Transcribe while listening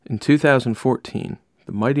In 2014,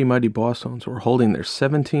 the Mighty Mighty Bosstones were holding their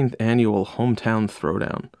 17th annual Hometown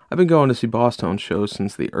Throwdown. I've been going to see Bosstones shows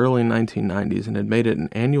since the early 1990s and had made it an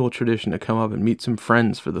annual tradition to come up and meet some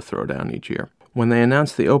friends for the Throwdown each year. When they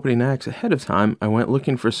announced the opening acts ahead of time, I went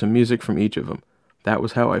looking for some music from each of them. That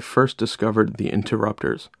was how I first discovered the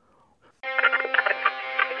Interrupters.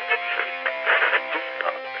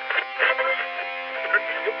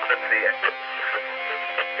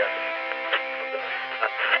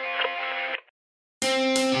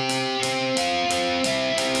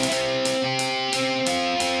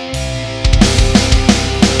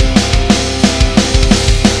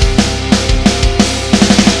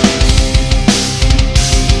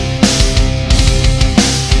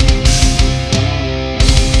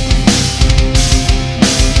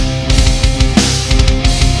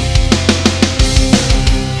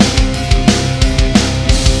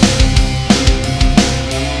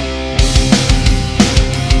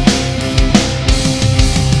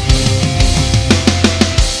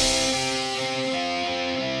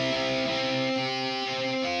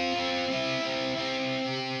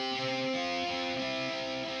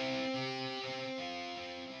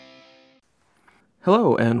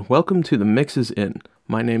 Hello, and welcome to The Mixes In.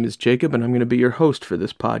 My name is Jacob, and I'm going to be your host for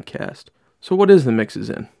this podcast. So what is The Mixes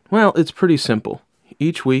In? Well, it's pretty simple.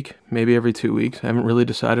 Each week, maybe every 2 weeks, I haven't really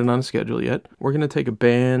decided on a schedule yet, we're going to take a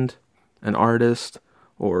band, an artist,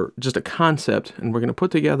 or just a concept, and we're going to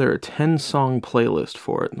put together a 10-song playlist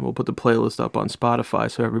for it. And we'll put the playlist up on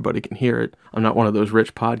Spotify so everybody can hear it. I'm not one of those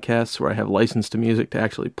rich podcasts where I have license to music to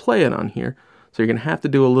actually play it on here. So you're going to have to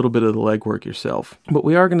do a little bit of the legwork yourself. But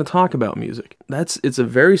we are going to talk about music. It's a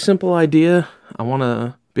very simple idea. I want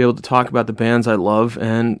to be able to talk about the bands I love.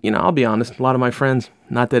 And, I'll be honest, a lot of my friends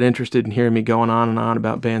not that interested in hearing me going on and on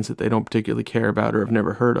about bands that they don't particularly care about or have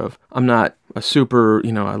never heard of. I'm not a super,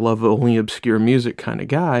 I love only obscure music kind of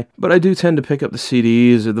guy. But I do tend to pick up the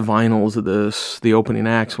CDs or the vinyls of the opening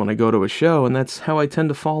acts when I go to a show. And that's how I tend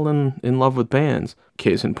to fall in love with bands.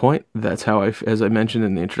 Case in point, that's how as I mentioned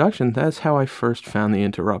in the introduction, that's how I first found the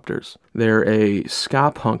Interrupters. They're a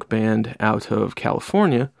ska punk band out of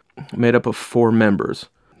California, made up of 4 members.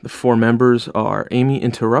 The 4 members are Amy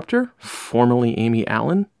Interrupter, formerly Amy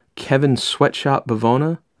Allen, Kevin Sweatshop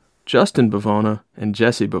Bavona, Justin Bavona, and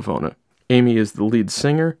Jesse Bavona. Amy is the lead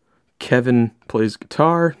singer, Kevin plays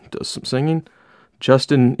guitar, does some singing,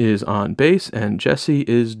 Justin is on bass, and Jesse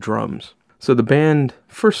is drums. So the band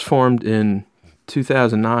first formed in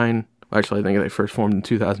 2009. Actually, I think they first formed in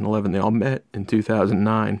 2011. They all met in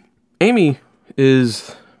 2009. Amy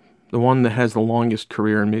is the one that has the longest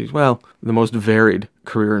career in music. Well, the most varied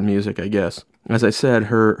career in music, I guess. As I said,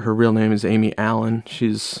 her real name is Amy Allen.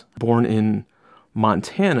 She's born in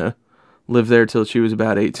Montana, lived there till she was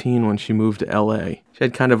about 18 when she moved to LA. She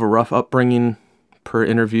had kind of a rough upbringing per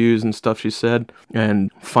interviews and stuff she said,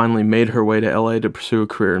 and finally made her way to LA to pursue a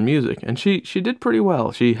career in music. And she did pretty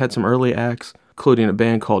well. She had some early acts, including a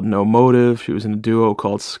band called No Motive. She was in a duo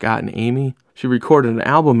called Scott and Amy. She recorded an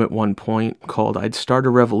album at one point called I'd Start a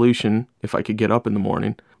Revolution If I Could Get Up in the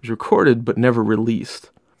Morning. It was recorded but never released.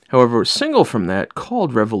 However, a single from that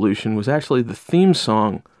called Revolution was actually the theme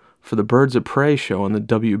song for the Birds of Prey show on the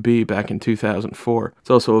WB back in 2004. It's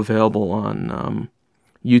also available on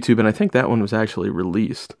YouTube, and I think that one was actually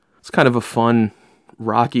released. It's kind of a fun,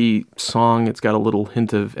 rocky song. It's got a little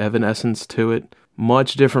hint of Evanescence to it.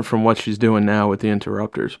 Much different from what she's doing now with the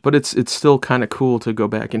Interrupters. But it's still kind of cool to go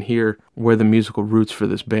back and hear where the musical roots for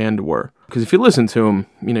this band were. Because if you listen to them,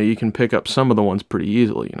 you can pick up some of the ones pretty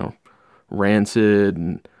easily. Rancid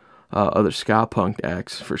and other ska punk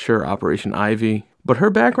acts, for sure, Operation Ivy. But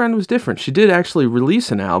her background was different. She did actually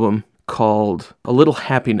release an album called A Little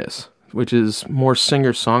Happiness, which is more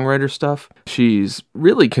singer-songwriter stuff. She's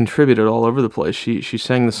really contributed all over the place. She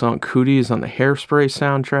sang the song Cooties on the Hairspray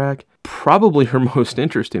soundtrack. Probably her most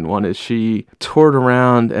interesting one is she toured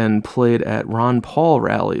around and played at Ron Paul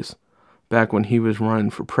rallies back when he was running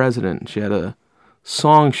for president. She had a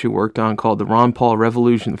song she worked on called the Ron Paul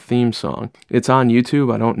Revolution theme song. It's on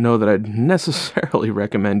YouTube. I don't know that I'd necessarily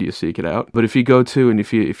recommend you seek it out, but if you go to and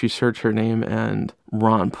if you search her name and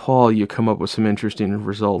Ron Paul, you come up with some interesting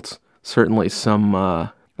results. Certainly some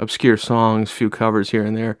obscure songs, few covers here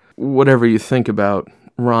and there. Whatever you think about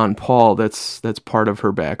Ron Paul, that's part of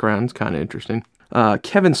her background. It's kind of interesting.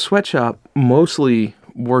 Kevin Sweatshop mostly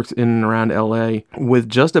worked in and around LA with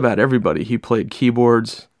just about everybody. He played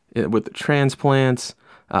keyboards with the Transplants.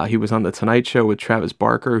 He was on The Tonight Show with Travis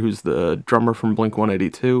Barker, who's the drummer from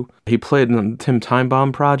Blink-182. He played in the Tim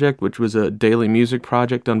Timebomb Project, which was a daily music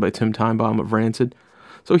project done by Tim Timebomb of Rancid.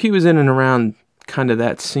 So he was in and around kind of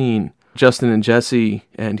that scene. Justin and Jesse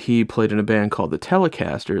and he played in a band called the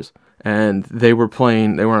Telecasters, and they were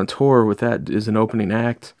on tour with that as an opening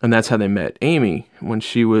act, and that's how they met Amy when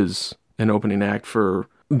she was an opening act for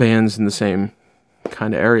bands in the same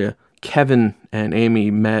kind of area. Kevin and Amy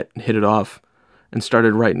met, hit it off, and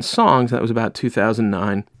started writing songs. That was about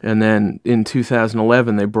 2009. And then in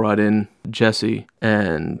 2011, they brought in Jesse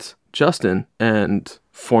and Justin and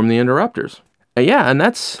formed the Interrupters. And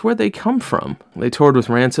that's where they come from. They toured with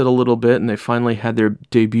Rancid a little bit, and they finally had their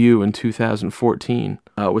debut in 2014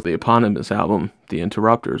 with the eponymous album, The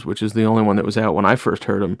Interrupters, which is the only one that was out when I first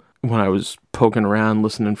heard them, when I was poking around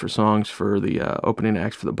listening for songs for the opening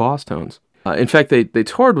acts for the Bosstones. In fact, they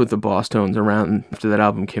toured with the Bosstones around after that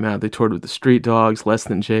album came out. They toured with the Street Dogs, Less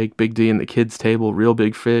Than Jake, Big D and the Kids Table, Real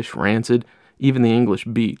Big Fish, Rancid, even the English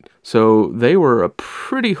Beat. So they were a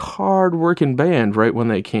pretty hard-working band right when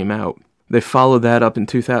they came out. They followed that up in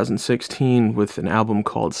 2016 with an album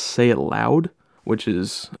called Say It Loud, which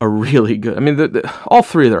is a really good... I mean, all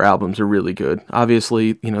three of their albums are really good.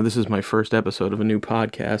 Obviously, this is my first episode of a new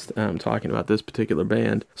podcast talking about this particular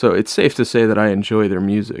band, so it's safe to say that I enjoy their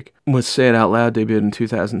music. With Say It Out Loud, debuted in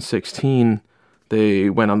 2016. They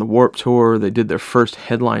went on the Warped Tour. They did their first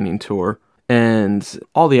headlining tour, and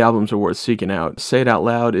all the albums are worth seeking out. Say It Out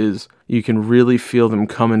Loud is... You can really feel them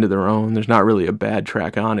come into their own. There's not really a bad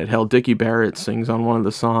track on it. Hell, Dickie Barrett sings on one of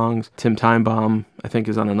the songs. Tim Timebomb, I think,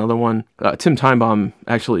 is on another one. Tim Timebomb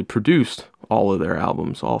actually produced all of their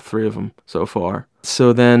albums, all three of them so far.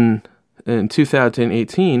 So then in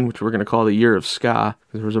 2018, which we're going to call the year of ska,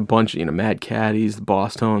 there was a bunch of, Mad Caddies, the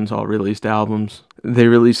Bosstones all released albums. They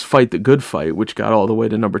released Fight the Good Fight, which got all the way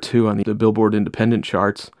to number 2 on the Billboard Independent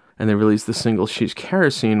charts. And they released the single She's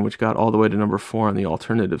Kerosene, which got all the way to number 4 on the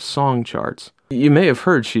alternative song charts. You may have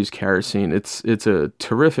heard She's Kerosene. It's a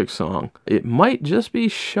terrific song. It might just be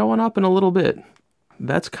showing up in a little bit.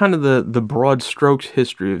 That's kind of the broad strokes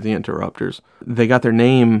history of the Interrupters. They got their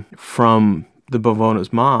name from the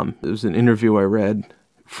Bavona's mom. It was an interview I read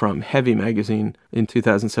from Heavy magazine in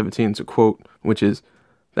 2017. It's a quote, which is,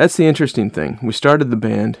 "That's the interesting thing. We started the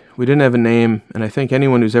band, we didn't have a name, and I think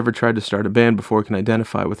anyone who's ever tried to start a band before can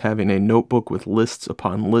identify with having a notebook with lists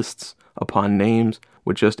upon names,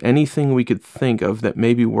 with just anything we could think of that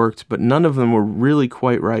maybe worked, but none of them were really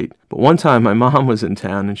quite right. But one time my mom was in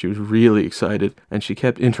town and she was really excited, and she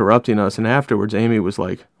kept interrupting us, and afterwards Amy was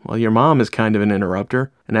like, 'Well, your mom is kind of an interrupter.'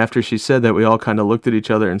 And after she said that, we all kind of looked at each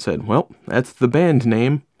other and said, 'Well, that's the band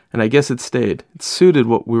name.' And I guess it stayed. It suited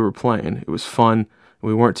what we were playing. It was fun.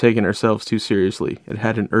 We weren't taking ourselves too seriously. It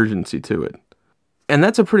had an urgency to it." And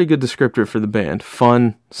that's a pretty good descriptor for the band.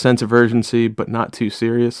 Fun, sense of urgency, but not too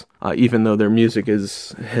serious, even though their music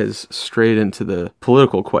has strayed into the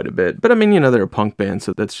political quite a bit. But I mean, they're a punk band,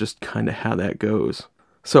 so that's just kind of how that goes.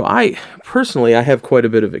 So I have quite a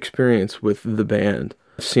bit of experience with the band.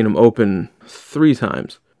 I've seen them open 3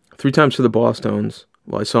 times. 3 times for the Bosstones.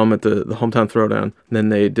 Well, I saw them at the Hometown Throwdown. Then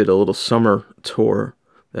they did a little summer tour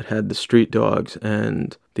that had the Street Dogs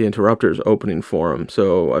and the Interrupters opening for them.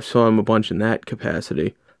 So I saw them a bunch in that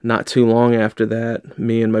capacity. Not too long after that,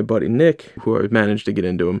 me and my buddy Nick, who I managed to get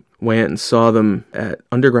into him, went and saw them at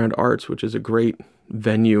Underground Arts, which is a great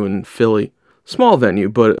venue in Philly. Small venue,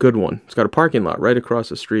 but a good one. It's got a parking lot right across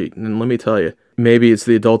the street. And let me tell you, maybe it's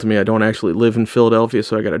the adult in me. I don't actually live in Philadelphia,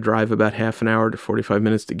 so I got to drive about half an hour to 45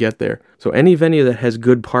 minutes to get there. So any venue that has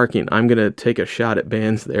good parking, I'm going to take a shot at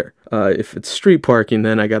bands there. If it's street parking,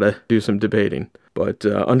 then I got to do some debating. But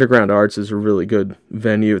Underground Arts is a really good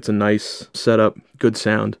venue. It's a nice setup, good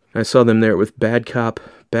sound. I saw them there with Bad Cop,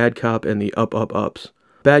 and the Up Up Ups.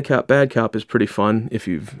 Bad Cop is pretty fun if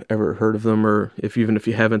you've ever heard of them, or even if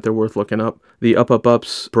you haven't, they're worth looking up. The Up Up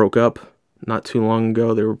Ups broke up not too long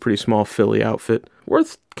ago. They were a pretty small Philly outfit.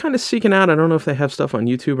 Worth kind of seeking out. I don't know if they have stuff on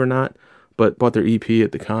YouTube or not, but bought their EP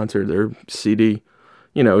at the concert, their CD.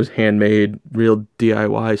 It was handmade, real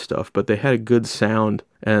DIY stuff, but they had a good sound,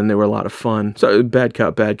 and they were a lot of fun. So Bad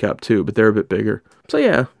Cop too, but they're a bit bigger. So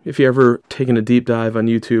yeah, if you're ever taking a deep dive on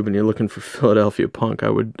YouTube and you're looking for Philadelphia punk, I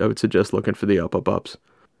would suggest looking for the Up Up Ups.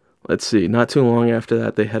 Let's see, not too long after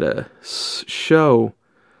that, they had a show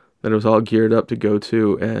that it was all geared up to go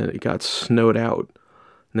to, and it got snowed out.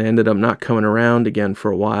 And they ended up not coming around again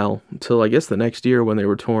for a while, until I guess the next year when they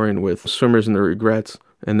were touring with Swimmers and the Regrets.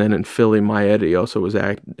 And then in Philly, My Eddie also was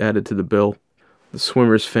added to the bill. The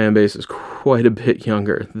Swimmers fan base is quite a bit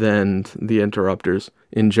younger than the Interrupters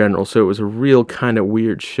in general, so it was a real kind of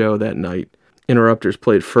weird show that night. Interrupters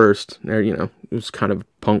played first. It was kind of a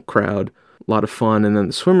punk crowd, a lot of fun, and then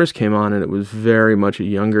the Swimmers came on, and it was very much a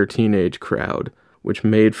younger teenage crowd, which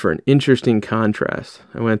made for an interesting contrast.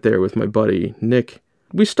 I went there with my buddy Nick,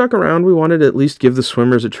 we stuck around. We wanted to at least give the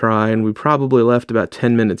swimmers a try, and we probably left about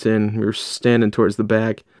 10 minutes in. We were standing towards the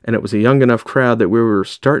back, and it was a young enough crowd that we were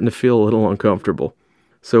starting to feel a little uncomfortable.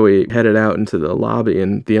 So we headed out into the lobby,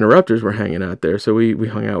 and the Interrupters were hanging out there. So we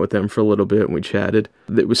hung out with them for a little bit, and we chatted.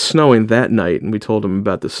 It was snowing that night, and we told them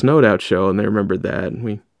about the Snowed Out show, and they remembered that, and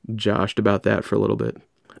we joshed about that for a little bit.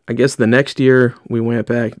 I guess the next year we went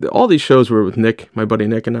back. All these shows were with Nick, my buddy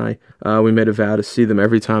Nick, and I. We made a vow to see them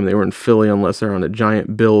every time they were in Philly, unless they're on a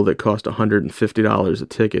giant bill that cost $150 a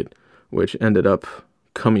ticket, which ended up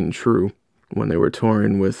coming true when they were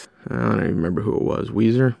touring with, I don't even remember who it was,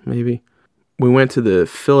 Weezer, maybe? We went to the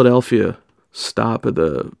Philadelphia stop of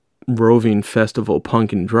the Roving Festival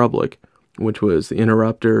Punk in Drublic, which was the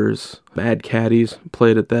Interrupters, Mad Caddies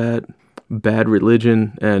played at that, Bad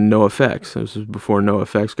Religion, and NoFX. This was before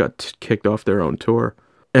NoFX got kicked off their own tour.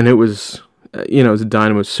 And it was, it was a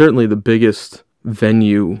dynamo. Certainly the biggest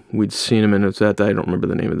venue we'd seen them in. It's at, I don't remember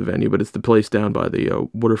the name of the venue, but it's the place down by the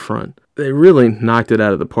waterfront. They really knocked it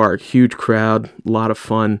out of the park. Huge crowd, a lot of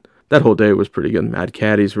fun. That whole day was pretty good. Mad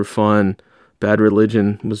Caddies were fun. Bad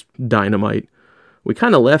Religion was dynamite. We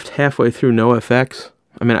kind of left halfway through NoFX.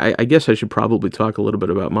 I mean, I guess I should probably talk a little bit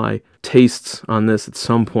about my tastes on this at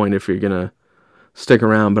some point if you're going to stick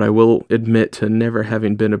around, but I will admit to never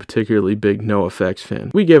having been a particularly big NoFX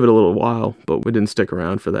fan. We gave it a little while, but we didn't stick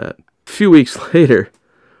around for that. A few weeks later,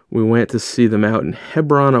 we went to see them out in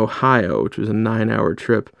Hebron, Ohio, which was a 9-hour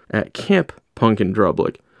trip at Camp Punk in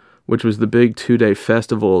Drublic, which was the big 2-day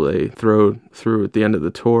festival they threw at the end of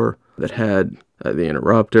the tour that had the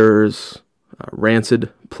Interrupters,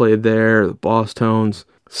 Rancid played there, the Boss Tones,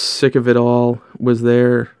 Sick of It All was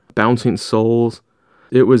there, Bouncing Souls.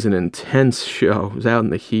 It was an intense show. It was out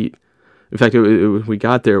in the heat. In fact, we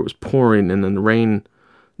got there, it was pouring, and then the rain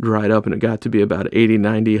dried up, and it got to be about 80,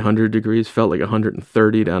 90, 100 degrees. Felt like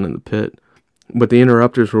 130 down in the pit. But the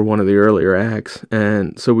Interrupters were one of the earlier acts,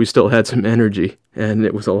 and so we still had some energy, and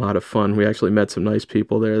it was a lot of fun. We actually met some nice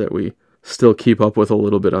people there that we still keep up with a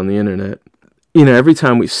little bit on the internet. Every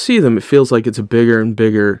time we see them, it feels like it's a bigger and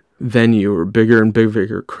bigger venue or bigger and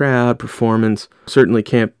bigger crowd, performance. Certainly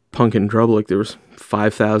Camp Punk in Drublic, there was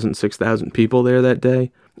 5,000, 6,000 people there that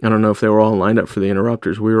day. I don't know if they were all lined up for the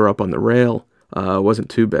Interrupters. We were up on the rail. It wasn't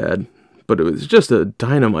too bad, but it was just a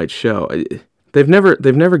dynamite show. They've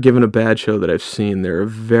never given a bad show that I've seen. They're a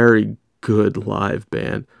very good live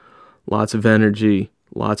band. Lots of energy,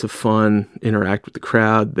 lots of fun, interact with the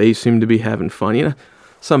crowd. They seem to be having fun.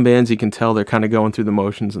 Some bands you can tell they're kind of going through the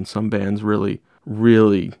motions, and some bands really,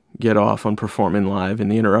 really get off on performing live,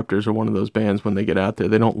 and the Interrupters are one of those bands when they get out there,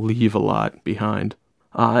 they don't leave a lot behind.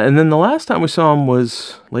 And then the last time we saw them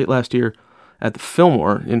was late last year at the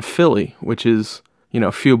Fillmore in Philly, which is,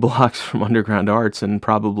 a few blocks from Underground Arts, and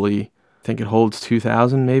probably, I think it holds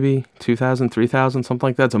 2,000 maybe, 2,000, 3,000, something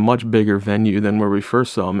like that. It's a much bigger venue than where we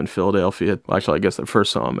first saw them in Philadelphia. Well, actually, I guess I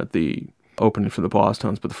first saw them at the opening for the Boss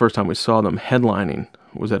Tones, but the first time we saw them headlining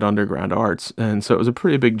was at Underground Arts, and so it was a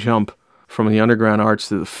pretty big jump from the Underground Arts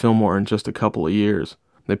to the Fillmore in just a couple of years.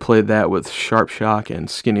 They played that with Sharp Shock and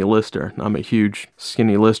Skinny Lister. I'm a huge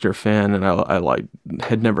Skinny Lister fan, and I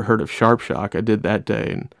had never heard of Sharp Shock. I did that day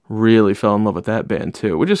and really fell in love with that band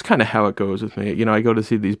too, which is kind of how it goes with me. I go to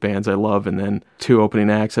see these bands I love, and then 2 opening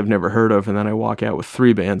acts I've never heard of, and then I walk out with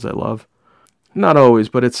 3 bands I love. Not always,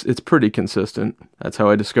 but it's pretty consistent. That's how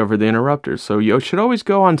I discovered the Interrupters. So you should always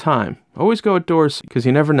go on time. Always go at doors, because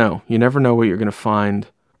you never know. You never know what you're going to find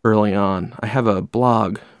early on. I have a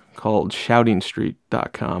blog called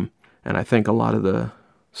shoutingstreet.com, and I think a lot of the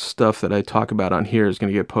stuff that I talk about on here is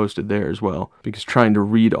going to get posted there as well, because trying to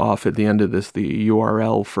read off at the end of this the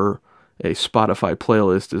URL for a Spotify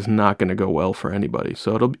playlist is not going to go well for anybody.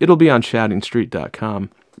 So it'll be on shoutingstreet.com.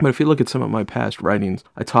 But if you look at some of my past writings,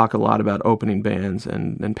 I talk a lot about opening bands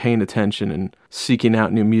and paying attention and seeking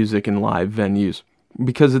out new music in live venues,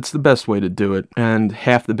 because it's the best way to do it. And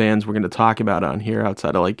half the bands we're going to talk about on here,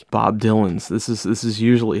 outside of like Bob Dylan's, this is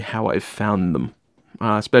usually how I found them,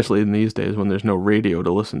 especially in these days when there's no radio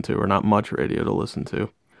to listen to, or not much radio to listen to.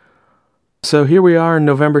 So here we are in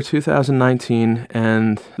November 2019,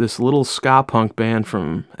 and this little ska punk band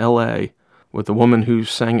from LA with a woman who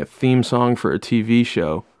sang a theme song for a TV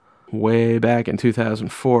show way back in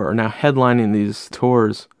 2004 are now headlining these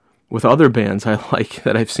tours with other bands I like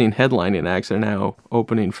that I've seen headlining acts are now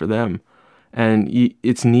opening for them. And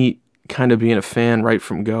it's neat kind of being a fan right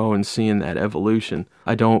from go and seeing that evolution.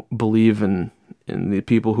 I don't believe in the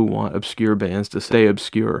people who want obscure bands to stay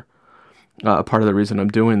obscure. Part of the reason I'm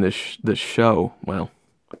doing this show, well,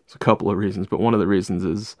 it's a couple of reasons, but one of the reasons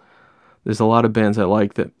is there's a lot of bands I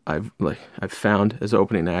like that I've found as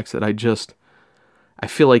opening acts that I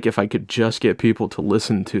feel like if I could just get people to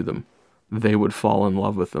listen to them, they would fall in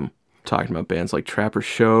love with them. Talking about bands like Trapper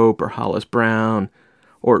Shope or Hollis Brown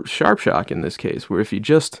or Sharp Shock in this case, where if you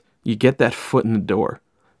get that foot in the door,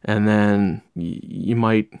 and then you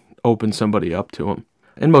might open somebody up to them.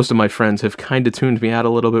 And most of my friends have kind of tuned me out a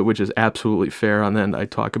little bit, which is absolutely fair on them. I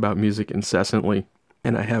talk about music incessantly,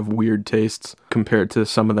 and I have weird tastes compared to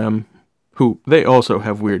some of them who they also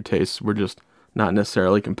have weird tastes. We're just not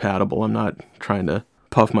necessarily compatible. I'm not trying to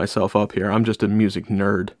puff myself up here. I'm just a music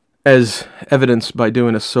nerd. As evidenced by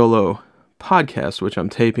doing a solo podcast, which I'm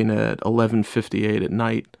taping at 11:58 at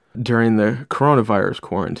night during the coronavirus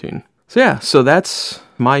quarantine. So that's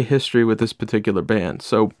my history with this particular band.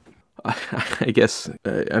 So I guess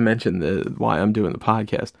I mentioned why I'm doing the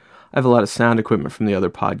podcast. I have a lot of sound equipment from the other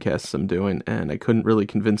podcasts I'm doing, and I couldn't really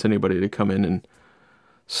convince anybody to come in and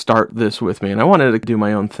start this with me. And I wanted to do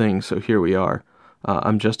my own thing, so here we are.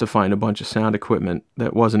 I'm justifying a bunch of sound equipment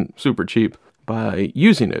that wasn't super cheap by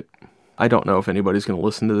using it. I don't know if anybody's going to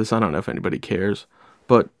listen to this. I don't know if anybody cares.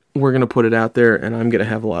 But we're going to put it out there, and I'm going to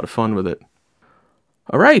have a lot of fun with it.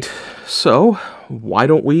 All right, so why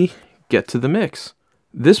don't we get to the mix?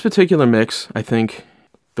 This particular mix, I think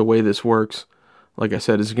the way this works, like I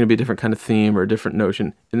said, is going to be a different kind of theme or a different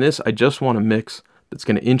notion. In this, I just want a mix that's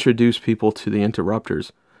going to introduce people to the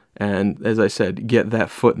Interrupters. And as I said, get that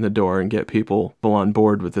foot in the door and get people on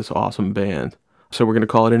board with this awesome band. So we're going to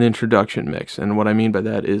call it an introduction mix. And what I mean by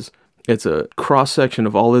that is it's a cross-section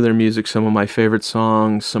of all of their music, some of my favorite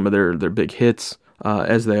songs, some of their big hits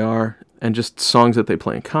as they are, and just songs that they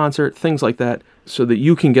play in concert, things like that, so that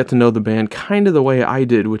you can get to know the band kind of the way I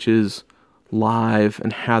did, which is live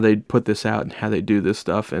and how they put this out and how they do this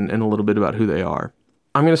stuff and a little bit about who they are.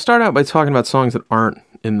 I'm going to start out by talking about songs that aren't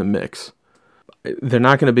in the mix. They're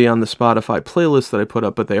not going to be on the Spotify playlist that I put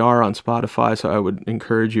up, but they are on Spotify, so I would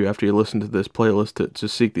encourage you after you listen to this playlist to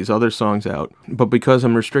seek these other songs out. But because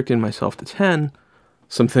I'm restricting myself to 10,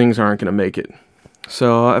 some things aren't going to make it.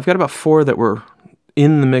 So I've got about 4 that were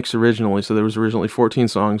in the mix originally, so there was originally 14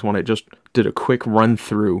 songs when I just did a quick run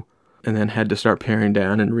through and then had to start paring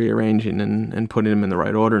down and rearranging and putting them in the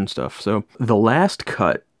right order and stuff. So the last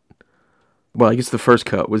cut, well, I guess the first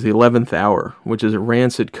cut was the 11th Hour, which is a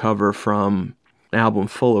Rancid cover from an album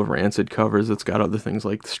full of Rancid covers that's got other things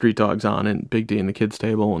like Street Dogs on it, Big D and the Kids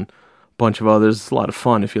Table, and a bunch of others. It's a lot of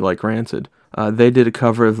fun if you like Rancid. They did a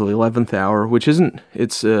cover of the 11th Hour, which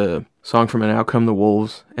it's a song from an Out Come the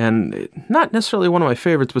Wolves, and not necessarily one of my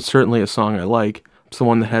favorites, but certainly a song I like. It's the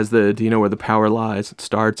one that has the Do You Know Where the Power Lies? It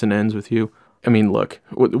starts and ends with you. I mean, look,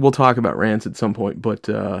 we'll talk about Rancid at some point, but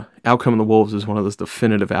Out Come the Wolves is one of those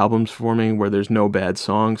definitive albums for me where there's no bad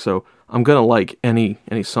song, so I'm going to like any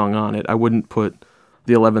song on it. I wouldn't put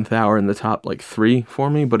the 11th Hour in the top 3 for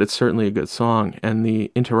me, but it's certainly a good song, and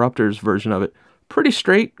the Interrupters version of it, pretty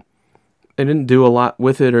straight. They didn't do a lot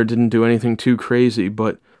with it or didn't do anything too crazy,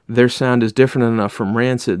 but their sound is different enough from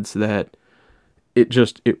Rancid's that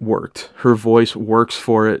it worked. Her voice works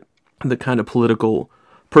for it. The kind of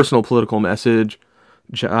personal political message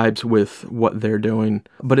jibes with what they're doing.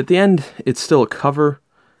 But at the end, it's still a cover,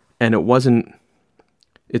 and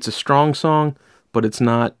it's a strong song, but it's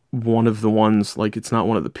not one of the ones, it's not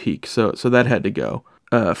one of the peaks. So that had to go.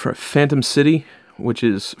 For Phantom City, which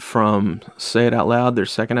is from Say It Out Loud, their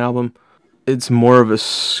second album, it's more of a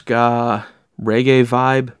ska reggae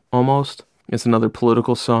vibe, almost. It's another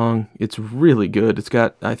political song. It's really good. It's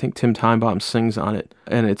got, I think Tim Timebomb sings on it.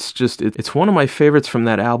 And it's one of my favorites from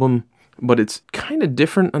that album, but it's kind of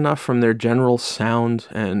different enough from their general sound.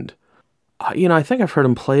 And, I think I've heard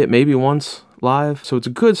them play it maybe once live. So it's a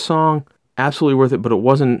good song, absolutely worth it, but it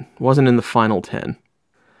wasn't in the final 10.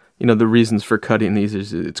 The reasons for cutting these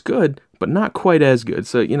is it's good, but not quite as good.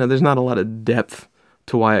 So, there's not a lot of depth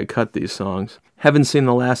to why I cut these songs. Haven't Seen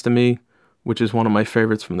the Last of Me, which is one of my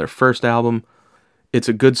favorites from their first album. It's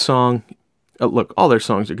a good song. Look, all their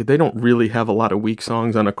songs are good. They don't really have a lot of weak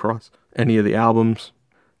songs on across any of the albums.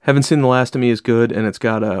 Haven't Seen the Last of Me is good, and it's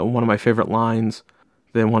got one of my favorite lines.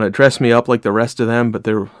 They want to dress me up like the rest of them,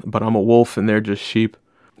 but I'm a wolf and they're just sheep.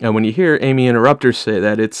 And when you hear Amy Interrupter say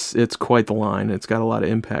that, it's quite the line. It's got a lot of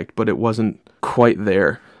impact, but it wasn't quite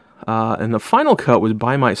there. And the final cut was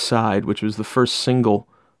By My Side, which was the first single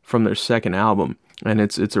from their second album. And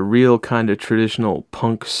it's a real kind of traditional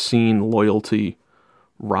punk scene loyalty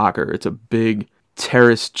rocker. It's a big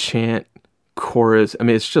terrace chant chorus. I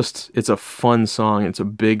mean, it's a fun song. It's a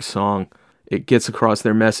big song. It gets across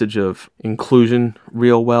their message of inclusion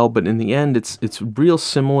real well, but in the end, it's real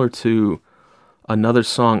similar to another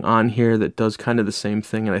song on here that does kind of the same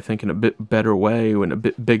thing, and I think in a bit better way, and a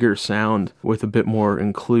bit bigger sound with a bit more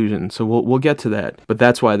inclusion. So we'll get to that. But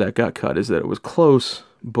that's why that got cut, is that it was close,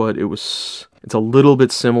 but it's a little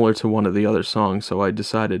bit similar to one of the other songs, so I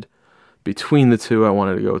decided between the two I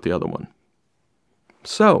wanted to go with the other one.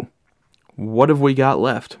 So, what have we got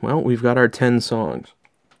left? Well, we've got our 10 songs.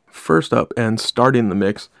 First up, and starting the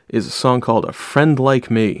mix, is a song called A Friend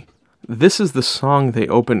Like Me. This is the song they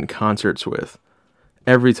open concerts with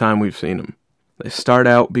every time we've seen them. They start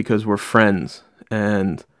out because we're friends,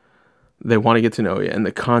 and they want to get to know you, and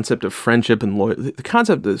the concept of friendship and loyalty, the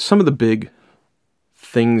concept of some of the big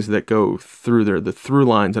things that go through the through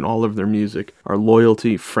lines in all of their music are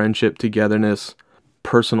loyalty, friendship, togetherness,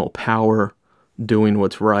 personal power, doing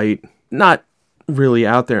what's right. Not really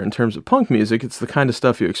out there in terms of punk music. It's the kind of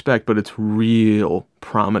stuff you expect, but it's real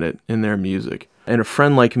prominent in their music. And A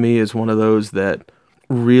Friend Like Me is one of those that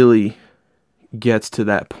really gets to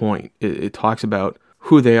that point. It talks about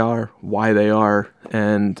who they are, why they are,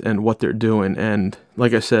 and what they're doing. And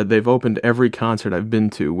like I said, they've opened every concert I've been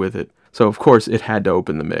to with it. So of course it had to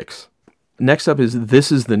open the mix. Next up is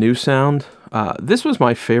This Is the New Sound. This was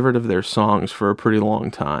my favorite of their songs for a pretty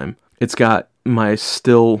long time. It's got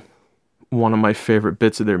still one of my favorite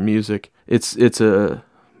bits of their music. It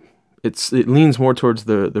leans more towards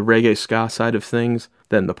the reggae ska side of things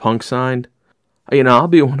than the punk side. I'll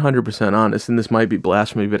be 100% honest, and this might be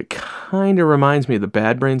blasphemy, but it kind of reminds me of the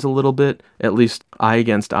Bad Brains a little bit, at least Eye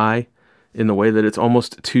Against Eye, in the way that it's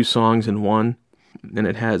almost two songs in one, and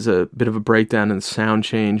it has a bit of a breakdown and sound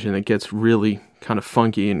change, and it gets really kind of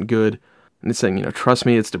funky and good. And it's saying, trust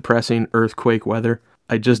me, it's depressing, earthquake weather.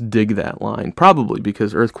 I just dig that line, probably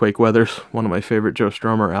because Earthquake Weather's one of my favorite Joe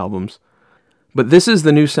Strummer albums. But This Is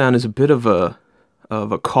the New Sound is a bit of a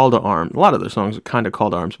call to arms. A lot of their songs are kind of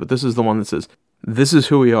call to arms, but this is the one that says, this is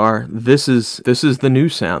who we are, this is the new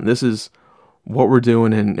sound, this is what we're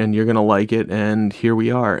doing, and you're going to like it, and here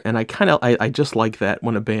we are. And I just like that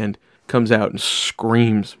when a band comes out and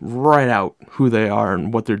screams right out who they are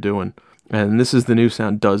and what they're doing. And This Is the New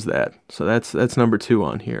Sound does that. So that's number 2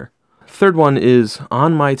 on here. Third one is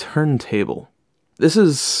On My Turntable. This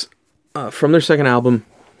is from their second album.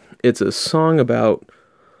 It's a song about,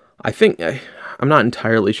 I'm not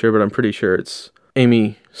entirely sure, but I'm pretty sure it's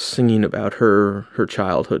Amy singing about her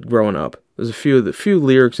childhood growing up. There's a few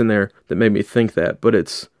lyrics in there that made me think that, but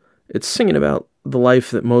it's singing about the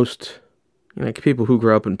life that most people who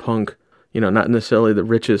grew up in punk, not necessarily the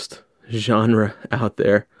richest genre out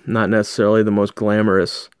there, not necessarily the most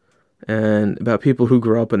glamorous, and about people who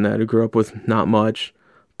grew up in that, who grew up with not much,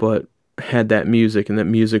 but had that music, and that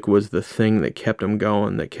music was the thing that kept them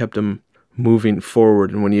going, that kept them moving forward.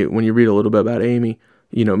 And when you read a little bit about Amy,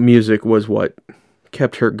 music was what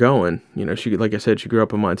kept her going. She, like I said, she grew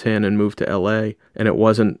up in Montana and moved to LA, and it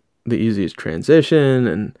wasn't the easiest transition,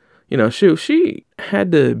 and she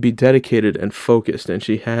had to be dedicated and focused, and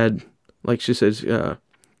she had, like she says,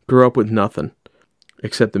 grew up with nothing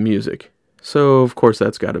except the music. So, of course,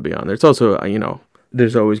 that's got to be on there. It's also,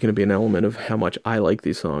 there's always going to be an element of how much I like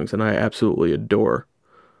these songs, and I absolutely adore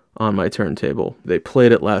On My Turntable. They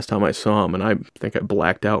played it last time I saw them, and I think I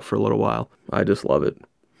blacked out for a little while. I just love it.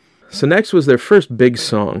 So next was their first big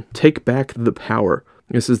song, Take Back the Power.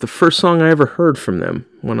 This is the first song I ever heard from them.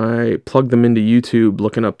 When I plugged them into YouTube,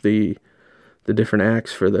 looking up the different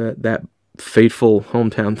acts for that fateful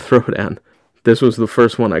hometown throwdown, this was the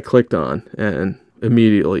first one I clicked on, and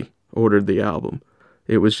immediately ordered the album.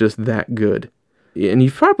 It was just that good. And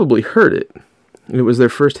you've probably heard it. It was their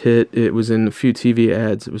first hit. It was in a few TV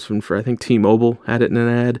ads. It was for I think T-Mobile had it in an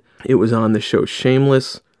ad. It was on the show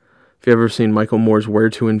Shameless. If you've ever seen Michael Moore's Where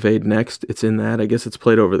to Invade Next, it's in that. I guess it's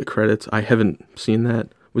played over the credits. I haven't seen that.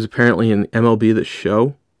 It was apparently in MLB The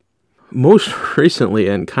Show. Most recently,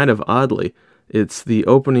 and kind of oddly, it's the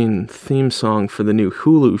opening theme song for the new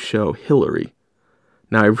Hulu show Hillary.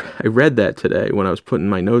 Now, I read that today when I was putting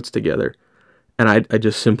my notes together, and I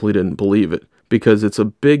just simply didn't believe it, because it's a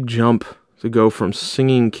big jump to go from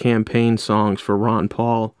singing campaign songs for Ron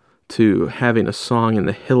Paul to having a song in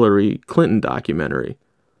the Hillary Clinton documentary.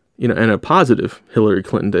 And a positive Hillary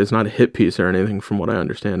Clinton. It's not a hit piece or anything from what I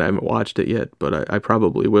understand. I haven't watched it yet, but I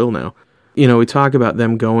probably will now. We talk about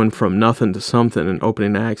them going from nothing to something and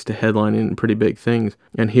opening acts to headlining and pretty big things.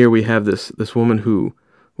 And here we have this woman who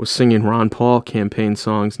was singing Ron Paul campaign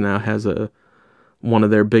songs, now has one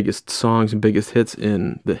of their biggest songs and biggest hits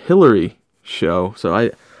in the Hillary show. So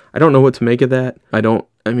I don't know what to make of that.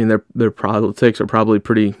 Their politics are probably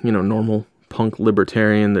pretty, normal punk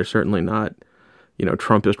libertarian. They're certainly not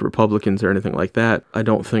Trumpist Republicans or anything like that. I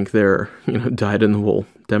don't think they're, dyed-in-the-wool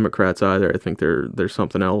Democrats either. I think they're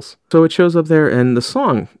something else. So it shows up there, and the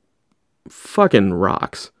song fucking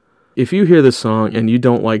rocks. If you hear this song and you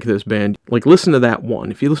don't like this band, listen to that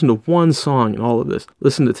one. If you listen to one song in all of this,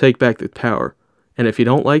 listen to Take Back the Power. And if you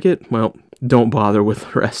don't like it, well, don't bother with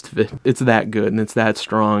the rest of it. It's that good and it's that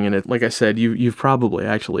strong. And like I said, you've probably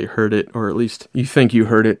actually heard it, or at least you think you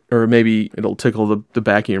heard it, or maybe it'll tickle the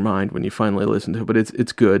back of your mind when you finally listen to it. But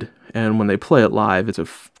it's good. And when they play it live, it's a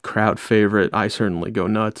crowd favorite. I certainly go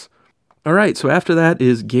nuts. All right, so after that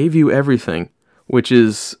is Gave You Everything, which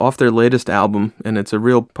is off their latest album, and it's a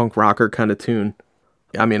real punk rocker kind of tune.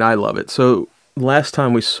 I mean, I love it. So last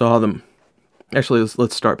time we saw them, actually,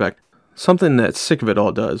 let's start back. Something that Sick of It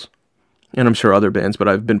All does, and I'm sure other bands, but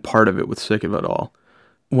I've been part of it with Sick of It All.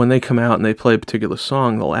 When they come out and they play a particular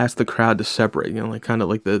song, they'll ask the crowd to separate, kind of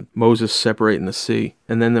like the Moses separating the sea.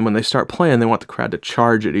 And then when they start playing, they want the crowd to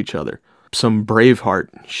charge at each other. Some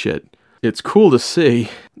Braveheart shit. It's cool to see.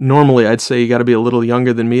 Normally, I'd say you got to be a little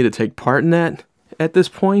younger than me to take part in that at this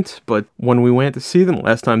point, but when we went to see them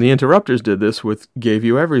last time, the Interrupters did this with Gave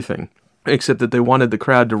You Everything. Except that they wanted the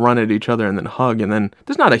crowd to run at each other and then hug, and then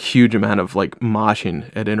there's not a huge amount of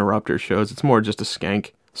moshing at Interrupter shows. It's more just a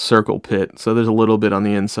skank circle pit, so there's a little bit on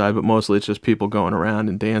the inside, but mostly it's just people going around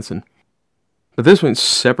and dancing. But this one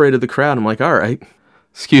separated the crowd. I'm like, all right,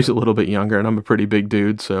 Skew's a little bit younger, and I'm a pretty big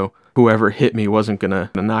dude, so whoever hit me wasn't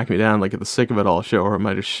gonna knock me down like at the Sick of It All show, or it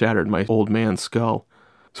might have shattered my old man's skull.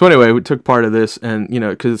 So anyway, we took part of this, and,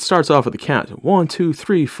 because it starts off with a count. 1, 2,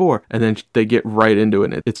 3, 4. And then they get right into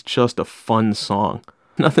it. It's just a fun song.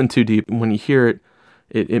 Nothing too deep. When you hear it,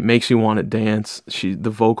 it makes you want to dance. The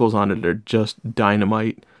vocals on it are just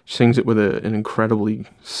dynamite. She sings it with an incredibly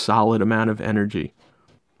solid amount of energy.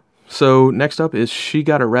 So next up is She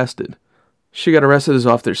Got Arrested. She Got Arrested is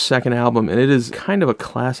off their second album, and it is kind of a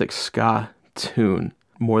classic ska tune,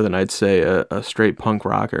 more than I'd say a straight punk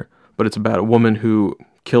rocker. But it's about a woman who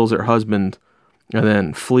kills her husband and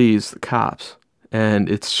then flees the cops. And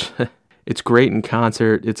it's great in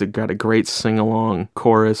concert. It's got a great sing-along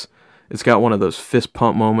chorus. It's got one of those fist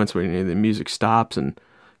pump moments where the music stops and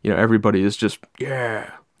everybody is just,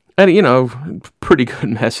 yeah. And pretty good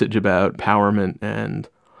message about empowerment and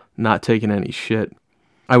not taking any shit.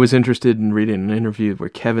 I was interested in reading an interview where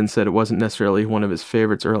Kevin said it wasn't necessarily one of his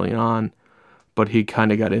favorites early on, but he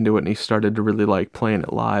kind of got into it and he started to really like playing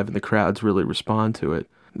it live, and the crowds really respond to it.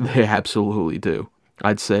 They absolutely do.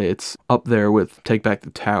 I'd say it's up there with Take Back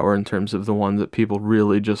the Tower in terms of the ones that people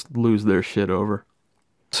really just lose their shit over.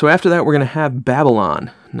 So after that, we're going to have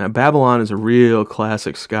Babylon. Now, Babylon is a real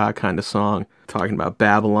classic ska kind of song, talking about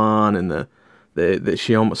Babylon, and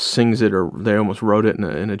she almost sings it, or they almost wrote it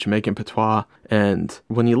in a Jamaican patois. And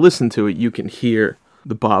when you listen to it, you can hear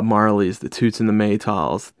the Bob Marleys, the Toots and the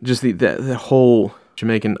Maytals, just the whole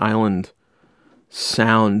Jamaican island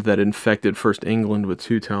sound that infected first England with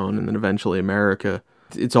two-tone and then eventually America.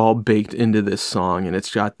 It's all baked into this song, and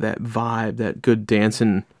it's got that vibe, that good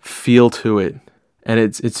dancing feel to it, and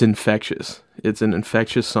it's infectious. It's an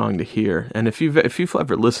infectious song to hear. And if you've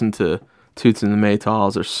ever listened to Toots and the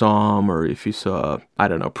Maytals or Psalm, or if you saw, I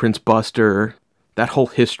don't know, Prince Buster, that whole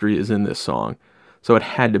history is in this song. So it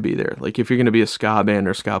had to be there. If you're going to be a ska band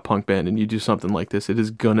or ska punk band and you do something like this, it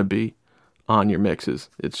is going to be on your mixes.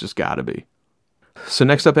 It's just got to be. So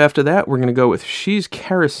next up after that, we're going to go with She's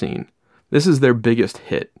Kerosene. This is their biggest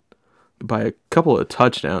hit by a couple of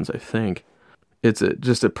touchdowns, I think. It's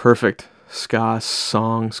just a perfect ska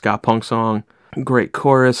song, ska punk song. Great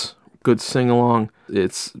chorus, good sing-along.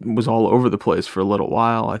 It was all over the place for a little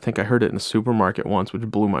while. I think I heard it in a supermarket once, which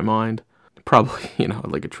blew my mind. Probably,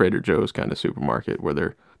 like a Trader Joe's kind of supermarket where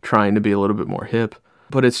they're trying to be a little bit more hip.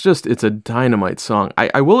 But it's a dynamite song.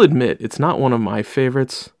 I will admit, it's not one of my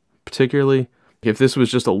favorites, particularly. If this was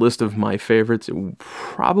just a list of my favorites, it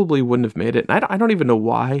probably wouldn't have made it. And I don't even know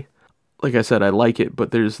why. Like I said, I like it, but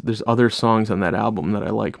there's other songs on that album that I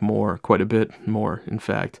like more, quite a bit more, in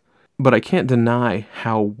fact. But I can't deny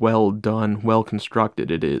how well done, well constructed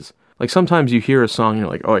it is. Sometimes you hear a song and you're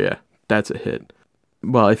like, oh yeah, that's a hit.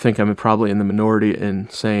 Well, I think I'm probably in the minority in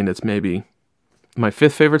saying it's maybe my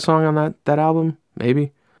fifth favorite song on that album,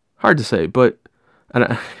 maybe. Hard to say, but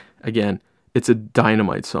again, it's a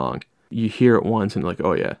dynamite song. You hear it once and like,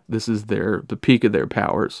 oh yeah, this is the peak of their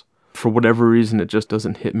powers. For whatever reason, it just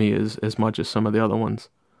doesn't hit me as much as some of the other ones.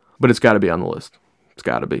 But it's got to be on the list. It's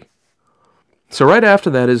got to be. So right after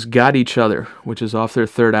that is Got Each Other, which is off their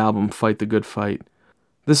third album, Fight the Good Fight.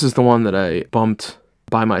 This is the one that I bumped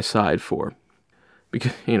By My Side for.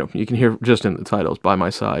 Because, you can hear just in the titles, By My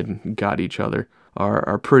Side and Got Each Other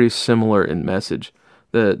are pretty similar in message.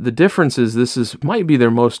 The difference is might be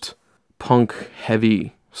their most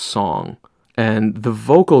punk-heavy song. And the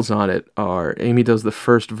vocals on it are, Amy does the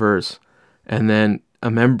first verse, and then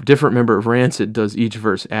a different member of Rancid does each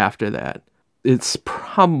verse after that. It's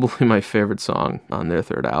probably my favorite song on their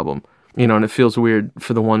third album. And it feels weird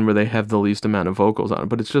for the one where they have the least amount of vocals on it,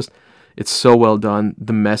 but it's so well done.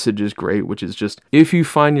 The message is great, which is just, if you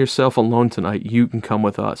find yourself alone tonight, you can come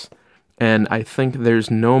with us. And I think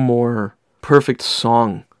there's no more perfect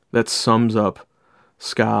song that sums up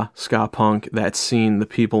ska punk, that scene, the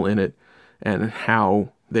people in it, and how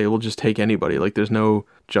they will just take anybody. Like, there's no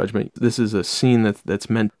judgment. This is a scene that's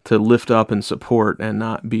meant to lift up and support and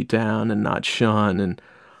not beat down and not shun. And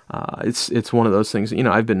it's one of those things.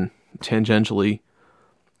 I've been tangentially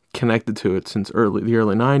connected to it since the early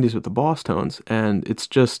 90s with the Boss Tones, and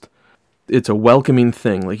it's a welcoming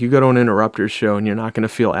thing. Like, you go to an Interrupters show and you're not going to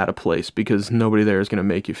feel out of place because nobody there is going to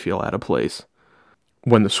make you feel out of place.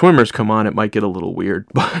 When the Swimmers come on, it might get a little weird,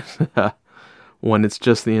 but when it's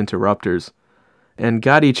just the Interrupters, and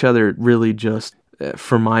Got Each Other really just,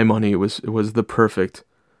 for my money, it was the perfect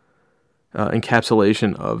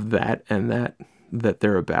encapsulation of that and that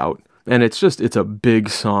they're about. And it's a big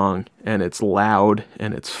song, and it's loud,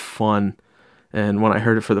 and it's fun. And when I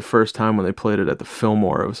heard it for the first time when they played it at the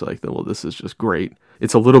Fillmore, I was like, well, this is just great.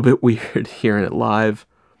 It's a little bit weird hearing it live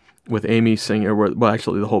with Amy singing, well,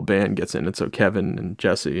 actually the whole band gets in it, so Kevin and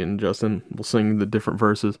Jesse and Justin will sing the different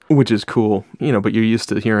verses, which is cool, but you're used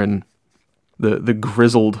to hearing the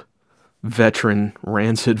grizzled veteran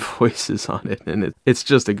Rancid voices on it, and it's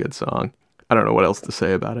just a good song. I don't know what else to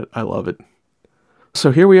say about it. I love it.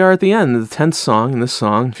 So here we are at the end, the 10th song, and this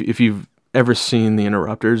song, if you've ever seen the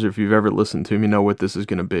Interrupters, or if you've ever listened to them, you know what this is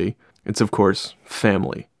going to be. It's, of course,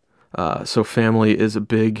 Family. So Family is a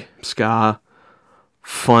big ska,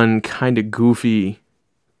 fun, kind of goofy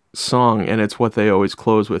song, and it's what they always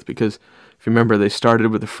close with, because if you remember, they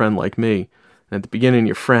started with A Friend Like Me, and at the beginning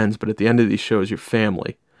you're friends, but at the end of these shows you're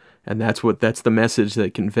family, and that's the message they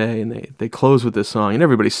convey, and they close with this song, and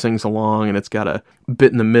everybody sings along, and it's got a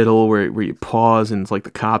bit in the middle where you pause, and it's like the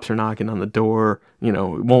cops are knocking on the door, it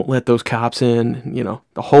won't let those cops in,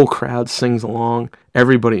 the whole crowd sings along,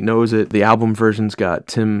 everybody knows it. The album version's got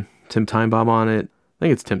Tim Timebomb on it. I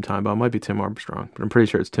think it's Tim Timebomb, might be Tim Armstrong, but I'm pretty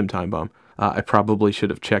sure it's Tim Timebomb. I probably should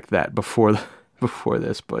have checked that before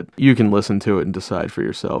this, but you can listen to it and decide for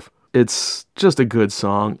yourself. It's just a good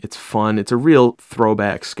song. It's fun. It's a real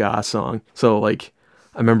throwback ska song. So, I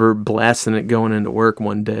remember blasting it going into work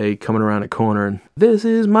one day, coming around a corner, and this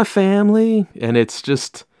is my family, and it's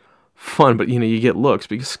just fun. But you get looks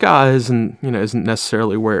because ska isn't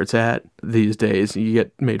necessarily where it's at these days. You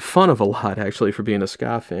get made fun of a lot actually for being a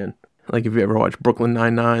ska fan. Like, if you ever watch Brooklyn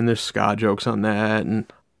Nine-Nine, there's ska jokes on that,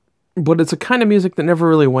 but it's a kind of music that never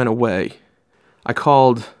really went away. I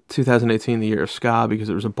called 2018 the year of ska because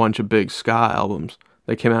there was a bunch of big ska albums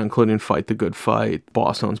that came out, including Fight the Good Fight.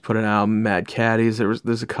 Boss Tones put an album, Mad Caddies.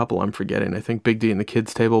 There's a couple I'm forgetting. I think Big D and the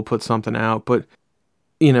Kids Table put something out, but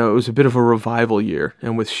it was a bit of a revival year.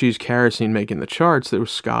 And with She's Kerosene making the charts, there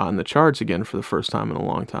was ska in the charts again for the first time in a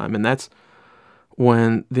long time, and that's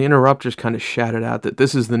when the Interrupters kind of shouted out that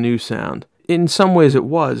this is the new sound. In some ways it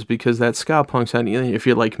was, because that ska punk sound, if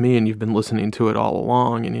you're like me and you've been listening to it all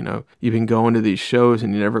along, and you've been going to these shows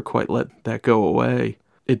and you never quite let that go away,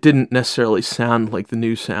 it didn't necessarily sound like the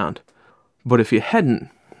new sound. But if you hadn't,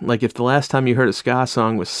 like if the last time you heard a ska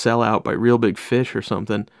song was Sell Out by Real Big Fish or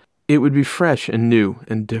something, it would be fresh and new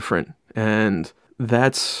and different. And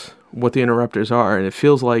that's what the Interrupters are. And it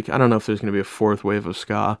feels like, I don't know if there's going to be a fourth wave of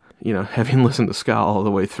ska. Having listened to ska all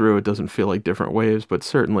the way through, it doesn't feel like different waves, but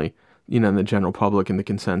certainly, in the general public and the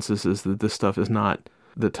consensus is that this stuff is not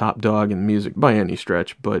the top dog in music by any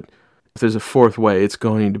stretch. But if there's a fourth way, it's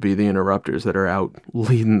going to be the Interrupters that are out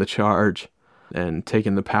leading the charge and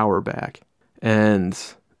taking the power back. And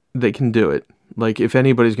they can do it. Like, if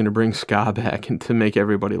anybody's going to bring ska back and to make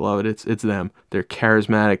everybody love it, it's them. They're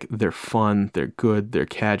charismatic, they're fun, they're good, they're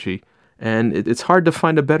catchy. And it's hard to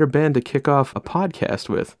find a better band to kick off a podcast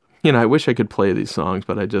with. I wish I could play these songs,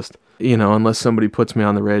 but I just, unless somebody puts me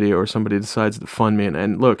on the radio or somebody decides to fund me.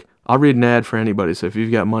 And look, I'll read an ad for anybody, so if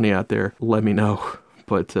you've got money out there, let me know.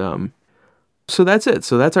 But, so that's it.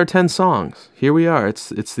 So that's our 10 songs. Here we are. It's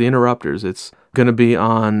the Interrupters. It's going to be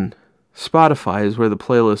on Spotify is where the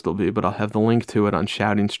playlist will be, but I'll have the link to it on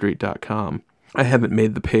shoutingstreet.com. I haven't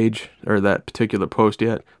made the page or that particular post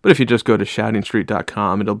yet, but if you just go to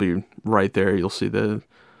shoutingstreet.com, it'll be right there. You'll see the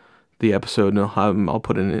episode, and I'll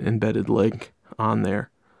put an embedded link on there.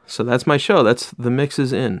 So that's my show. That's The Mix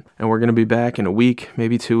Is In, and we're going to be back in a week,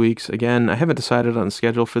 maybe 2 weeks. Again, I haven't decided on a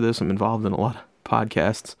schedule for this. I'm involved in a lot of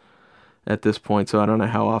podcasts, at this point, so I don't know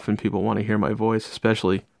how often people want to hear my voice,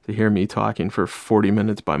 especially to hear me talking for 40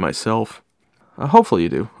 minutes by myself. Hopefully you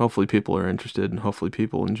do. Hopefully people are interested, and hopefully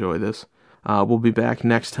people enjoy this. We'll be back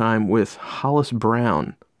next time with Hollis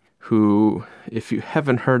Brown, who, if you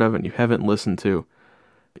haven't heard of and you haven't listened to,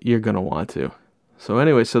 you're going to want to. So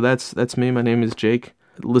anyway, so that's me. My name is Jake.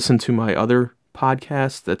 Listen to my other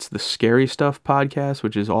podcast. That's the Scary Stuff podcast,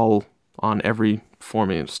 which is all on every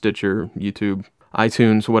form, Stitcher, YouTube,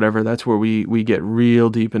 iTunes, whatever. That's where we get real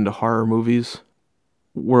deep into horror movies.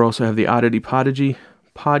 We also have the Oddity Podigy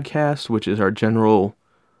podcast, which is our general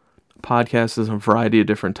podcast. There's a variety of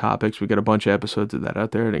different topics. We got a bunch of episodes of that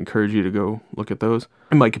out there. I'd encourage you to go look at those.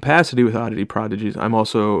 In my capacity with Oddity Prodigies, I'm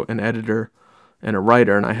also an editor and a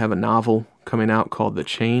writer, and I have a novel coming out called The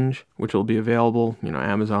Change, which will be available,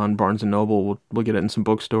 Amazon, Barnes & Noble. We'll get it in some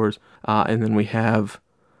bookstores. And then we have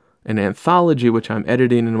an anthology, which I'm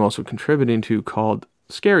editing and I'm also contributing to, called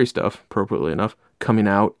Scary Stuff, appropriately enough, coming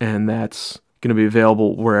out, and that's going to be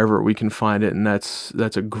available wherever we can find it, and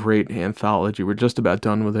that's a great anthology. We're just about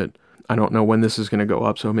done with it. I don't know when this is going to go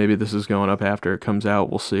up, so maybe this is going up after it comes out.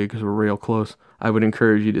 We'll see, because we're real close. I would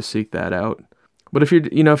encourage you to seek that out. But if you're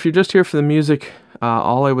just here for the music,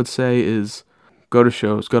 all I would say is go to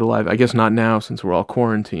shows, go to live. I guess not now since we're all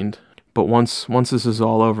quarantined. But once this is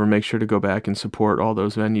all over, make sure to go back and support all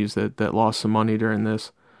those venues that lost some money during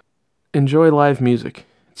this. Enjoy live music.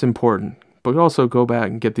 It's important. But also go back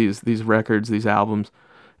and get these records, these albums.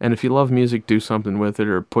 And if you love music, do something with it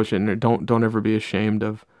or push it. Or don't ever be ashamed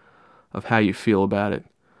of how you feel about it.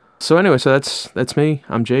 So anyway, so that's me.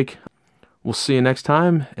 I'm Jake. We'll see you next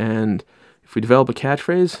time. And if we develop a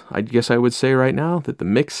catchphrase, I guess I would say right now that the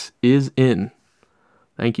mix is in.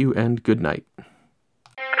 Thank you and good night.